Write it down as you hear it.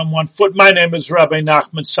on 1 foot. My name is Rabbi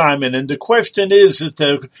Nachman Simon, and the question is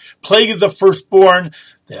the plague of the firstborn,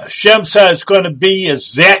 the Hashem said it's going to be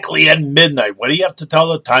exactly at midnight. What do you have to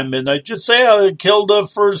tell the time midnight? Just say, I killed the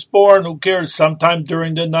firstborn. Who cares? Sometime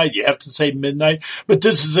during the night. You have to say midnight. But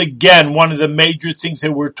this is, again, one of the major things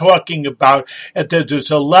that we're talking about, that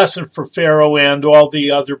there's a lesson for Pharaoh and all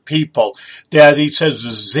the other people, that he says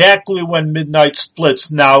exactly when midnight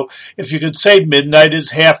splits. Now, if you could say midnight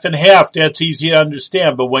is half and half, that's easy to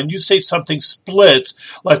understand. But when you say something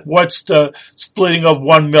splits, like what's the splitting of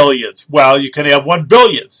 1 millionth? Well, you can have 1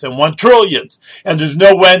 billionth and 1 trillionth, and there's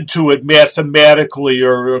no end to it mathematically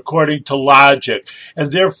or according to logic.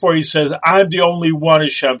 And therefore he says, I'm the only one,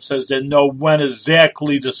 Hashem says, that know when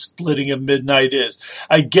exactly the splitting of midnight is.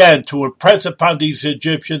 Again, to impress upon these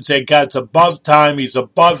Egyptians that God's above time, he's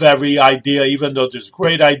above every idea, even though there's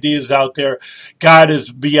great ideas out there, God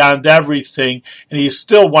is beyond everything, and he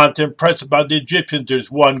still wants to impress upon the Egyptians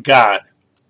there's one God.